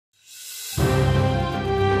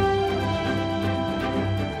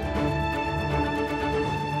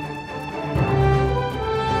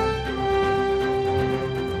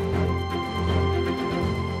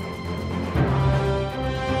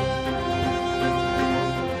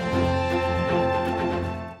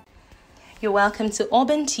You're welcome to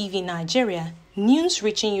Urban TV Nigeria, news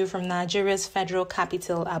reaching you from Nigeria's federal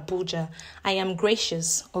capital, Abuja. I am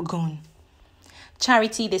Gracious Ogun.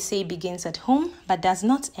 Charity, they say, begins at home, but does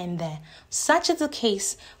not end there. Such is the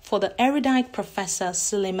case for the erudite Professor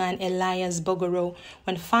Suleiman Elias Bogoro,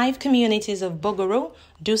 when 5 communities of Bogoro,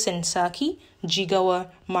 Dusensaki, Jigawa,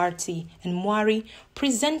 Marti, and Mwari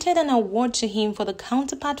presented an award to him for the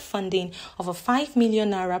counterpart funding of a 5 million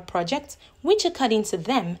naira project, which, according to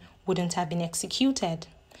them, wouldn't have been executed.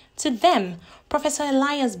 To them, Professor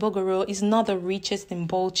Elias Bogoro is not the richest in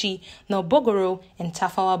Bauchi, nor Bogoro and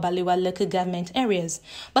Tafawa Balewa local government areas,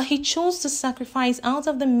 but he chose to sacrifice out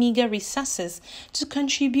of the meager resources to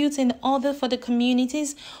contribute in order for the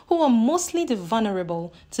communities who are mostly the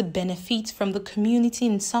vulnerable to benefit from the Community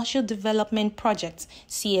and Social Development Project,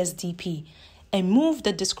 CSDP, a move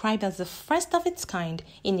that described as the first of its kind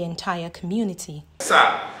in the entire community.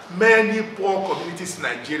 Sir, many poor communities in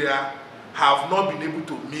Nigeria have not been able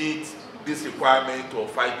to meet this requirement of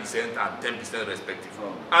 5% and 10% respectively.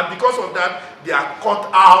 And because of that, they are cut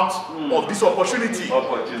out of this opportunity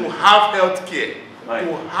to have health care,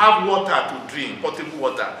 to have water to drink, potable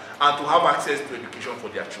water, and to have access to education for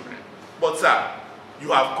their children. But sir,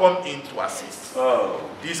 you have come in to assist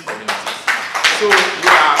these communities. So we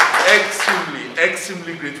are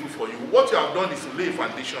extremely grateful for you. What you have done is to lay a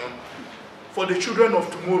foundation for the children of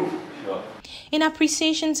tomorrow. In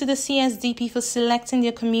appreciation to the CSDP for selecting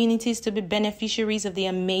their communities to be beneficiaries of the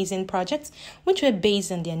amazing projects, which were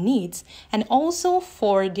based on their needs, and also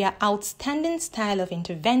for their outstanding style of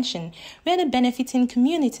intervention, where the benefiting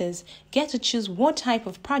communities get to choose what type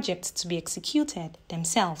of projects to be executed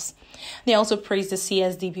themselves. They also praised the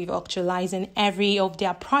CSDP for actualizing every of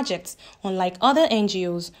their projects, unlike other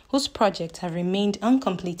NGOs whose projects have remained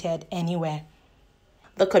uncompleted anywhere.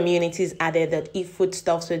 The communities added that if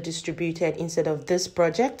foodstuffs were distributed instead of these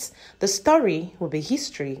projects, the story would be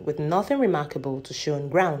history with nothing remarkable to show on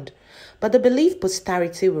ground. But they believe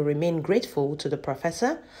posterity will remain grateful to the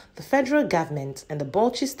professor, the federal government, and the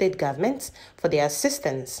Bauchi state governments for their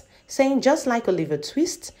assistance, saying just like Oliver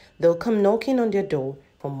Twist, they'll come knocking on their door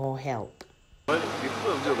for more help. Well, the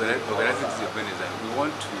goal of the organizing this event is that we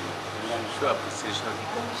want to show appreciation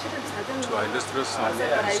to our illustrious son,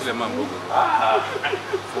 Suleiman Bogoro,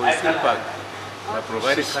 for his impact by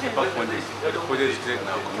providing counterpart funding for the projects in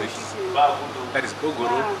our community. That is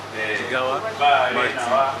Bogoro, Jigawa, Marti,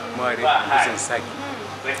 Mwari, and Dusensaki.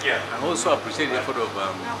 And also appreciate the effort of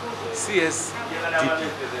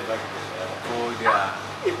CSDP for their,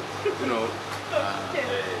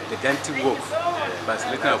 gigantic work by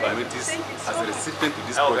selecting our communities as a recipient to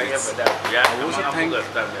these projects. I also thank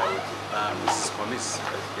Mrs. Komis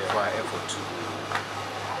for her effort too.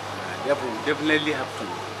 Therefore, we definitely have to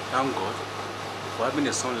thank God for having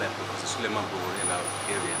a son like Professor Suleiman Bogoro in our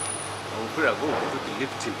area. And we pray that God will be to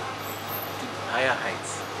lift him to higher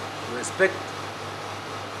heights. We respect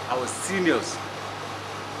our seniors,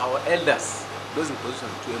 our elders, those in position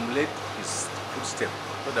to emulate his footsteps,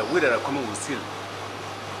 so that we that are coming will still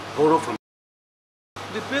borrow from.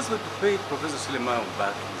 The best way to pay Professor Suleiman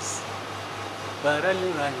back is by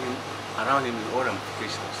rallying around him in all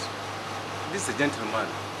ramifications. This is a gentleman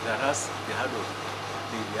that has the heart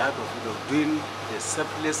of doing a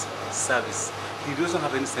selfless service. He doesn't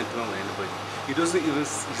have any sentiment with anybody.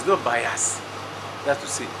 He's not biased. That's to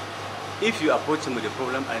say, if you approach him with a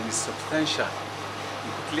problem and it's substantial,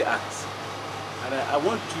 he quickly acts. And I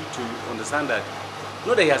want you to understand that,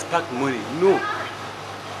 not that he has packed money, no.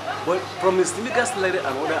 But from his legal salary and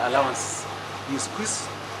other allowances, he squeezed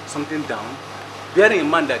something down, bearing in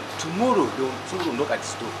mind that tomorrow someone will knock at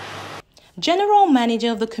his door. General Manager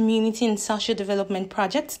of the Community and Social Development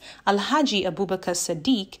Projects, Alhaji Abubakar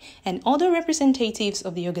Sadiq, and other representatives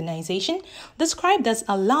of the organization described as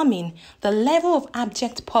alarming the level of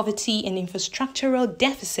abject poverty and infrastructural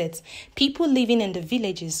deficits people living in the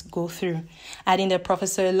villages go through, adding that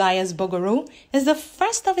Professor Elias Bogoro is the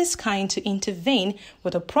first of his kind to intervene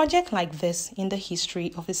with a project like this in the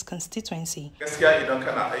history of his constituency. Gaskiya idan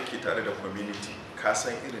kana aiki tare da community, ka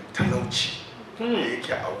san irin talauci da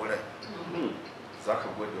yake a wurin. Zaka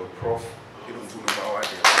gode wa Prof irin gudunmawa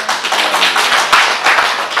da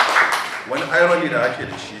wani irony da ake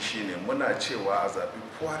da shi shine muna cewa a zaɓi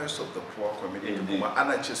poorest of the poor community kuma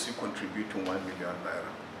ana ce su contribute 1 million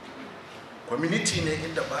naira. Community ne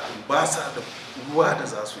inda ba sa da ruwa da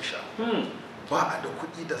za su sha, ba a da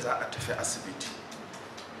kuɗi da za a tafi asibiti,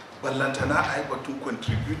 ballantana a yi batun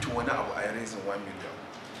contribute wani abu a raising 1 million.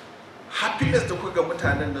 Happiness da kuka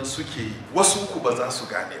mutanen nan suke yi wasu ku ba za su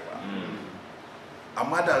gane ba.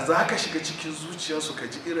 Amma da za ka shiga cikin zuciyarsu ka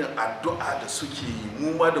ji irin addu'a da suke yi,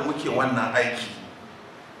 mu ma da muke wannan aiki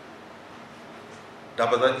da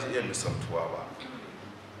ba za ta iya misaltuwa ba.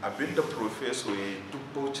 Abinda professor ya duk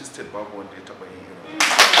Bauchi State babu wanda ya taɓa yin irin.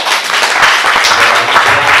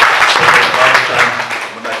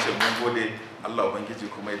 Muna ce mun gode Allah Ubangiji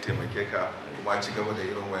kuma ya taimake ka kuma ci gaba da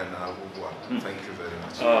irin wayannan abubuwa. Thank you very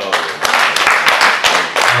much.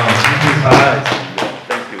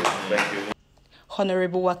 Thank you. Thank you.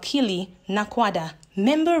 Honorable Wakili Nakwada,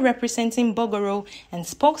 member representing Bogoro and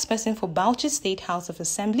spokesperson for Bauchi State House of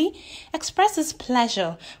Assembly, expressed his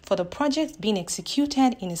pleasure for the project being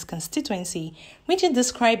executed in his constituency, which he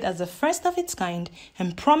described as the first of its kind,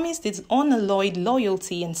 and promised its unalloyed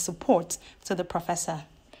loyalty and support to the professor.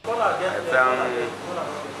 I thank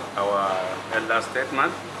our elder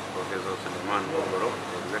statesman, Professor Suleiman Bogoro,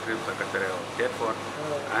 Executive Secretary of Tedford,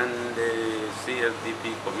 and the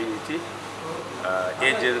CSDP community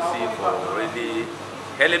agency for really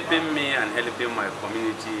helping me and helping my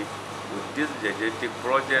community with this gigantic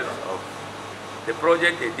project of the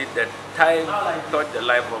project they did that touched the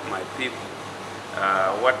life of my people,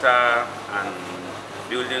 water and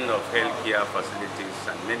building of healthcare facilities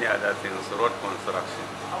and many other things, road construction.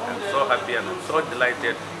 I'm so happy and I'm so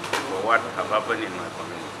delighted for what have happened in my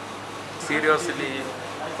community. Seriously,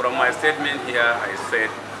 from my statement here, I said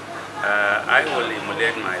I will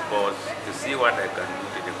emulate my boss to see what I can do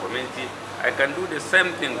to the community. I can do the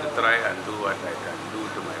same thing to try and do what I can do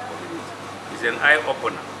to my community. It's an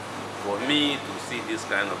eye-opener for me to see this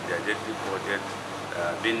kind of gigantic project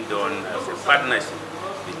being done as a partnership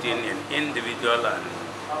between an individual and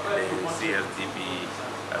the CSDP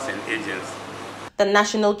as an agency. The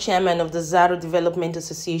national chairman of the Zaro Development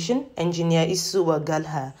Association, Engineer Isuwa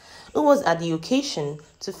Galha, who was at the occasion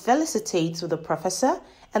to felicitate with the professor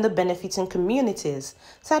and the benefiting communities,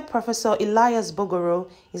 said Professor Elias Bogoro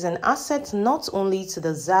is an asset not only to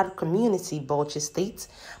the Zar community, Bauchi State,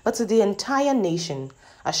 but to the entire nation,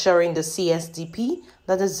 assuring the CSDP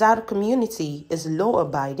that the Zar community is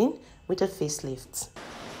law-abiding with a facelift.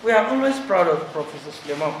 We are always proud of Professor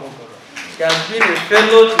Suleiman Bogoro. He has been a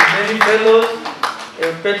fellow to many fellows, a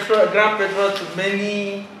grand patron to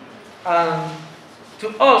many, and to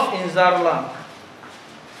us in Zarland.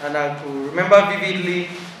 And I could remember vividly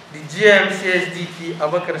the GM CSDP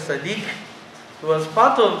Abakar Sadiq. He was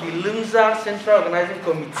part of the Lumzar Central Organizing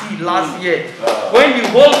Committee last year when the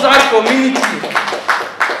whole Zar community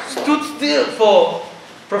stood still for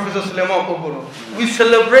Professor Suleiman Bogoro. We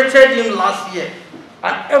celebrated him last year,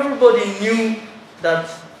 and everybody knew that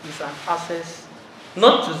he's an asset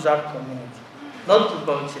not to Zar community, not to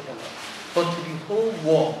Bauchi alone, but to the whole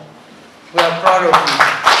world. We are proud of him.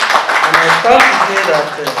 And I start to say that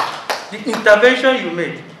the intervention you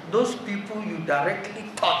made, those people you directly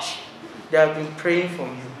touch, they have been praying for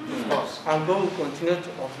you, of course, and God will continue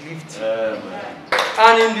to uplift you.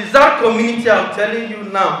 And in the Zar community, I'm telling you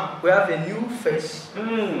now, we have a new face.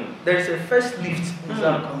 There is a first lift in the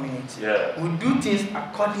Zar community. We do things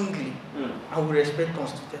accordingly, and we respect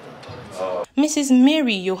constituted authority. Mrs.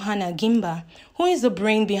 Mary Johanna Gimba, who is the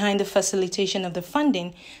brain behind the facilitation of the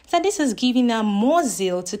funding, said this has given her more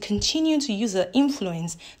zeal to continue to use her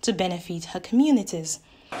influence to benefit her communities.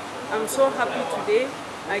 I'm so happy today.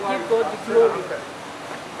 I give God the glory.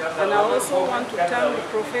 And I also want to thank the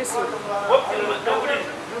professor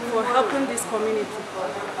for helping this community.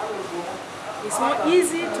 It's not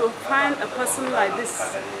easy to find a person like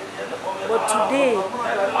this, but today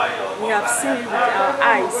we have seen it with our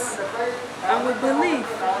eyes, and we believe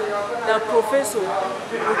that professor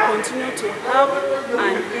will continue to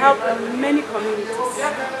help many communities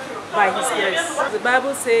by his grace. The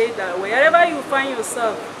Bible says that wherever you find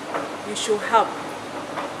yourself, you should help,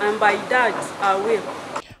 and by that I will.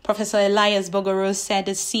 Professor Elias Bogoro said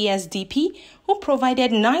the CSDP, who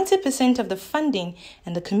provided 90% of the funding,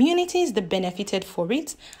 and the communities that benefited for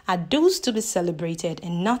it are those to be celebrated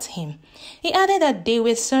and not him. He added that they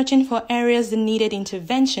were searching for areas that needed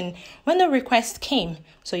intervention when the request came,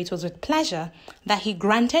 so it was with pleasure that he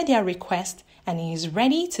granted their request, and he is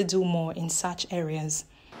ready to do more in such areas.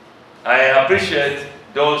 I appreciate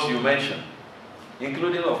those you mentioned,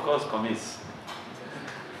 including, of course, Komis.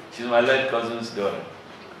 She's my late cousin's daughter.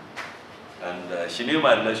 And she knew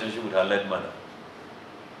my relationship with her late mother.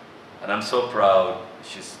 And I'm so proud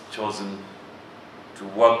she's chosen to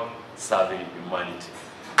work serving humanity.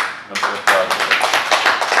 I'm so proud of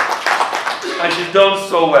her. And she's done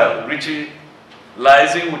so well,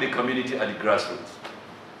 liaising with the community at the grassroots.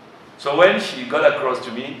 So when she got across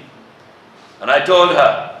to me, and I told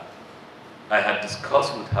her I had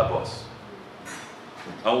discussed with her boss,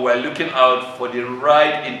 and we're looking out for the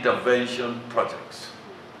right intervention projects.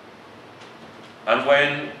 And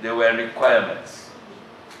when there were requirements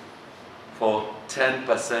for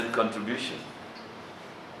 10% contribution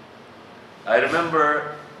I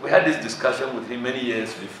remember we had this discussion with him many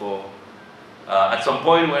years before. At some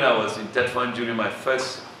point when I was in Tetfan during my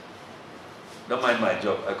first, don't mind my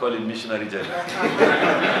job, I call it missionary journey.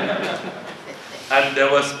 And there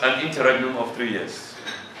was an interregnum of 3 years.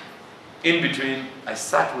 In between, I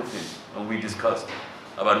sat with him and we discussed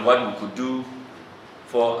about what we could do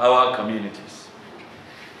for our communities.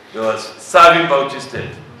 There was serving Bauchi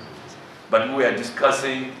State, but we were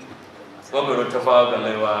discussing Bogoro,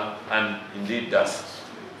 Galewa, and indeed Das.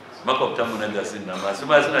 Don't mind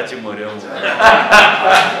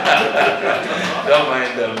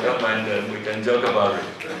them, we can joke about it.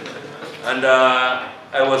 And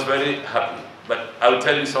I was very happy, but I will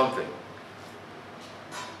tell you something.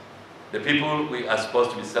 The people we are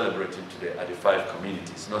supposed to be celebrating today are the 5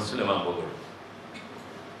 communities, not Suleiman Bogoro.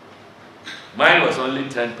 Mine was only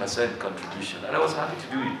 10% contribution, and I was happy to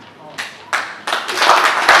do it.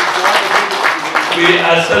 We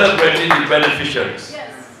are celebrating the beneficiaries.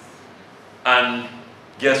 Yes. And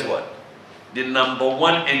guess what? The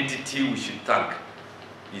 #1 entity we should thank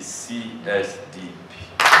is CSDP.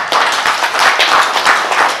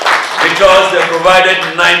 Because they provided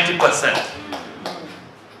 90%.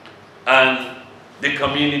 And the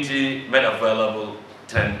community made available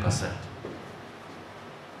 10%.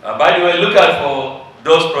 By the way, look out for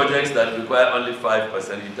those projects that require only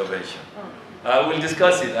 5% intervention. We'll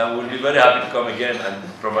discuss it and we'll be very happy to come again and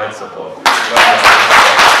provide support.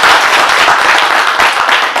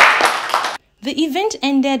 The event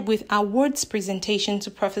ended with awards presentation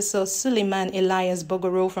to Professor Suleiman Elias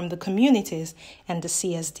Bogoro from the communities and the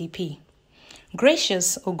CSDP.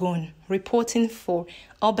 Gracious Ogun, reporting for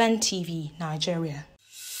Urban TV, Nigeria.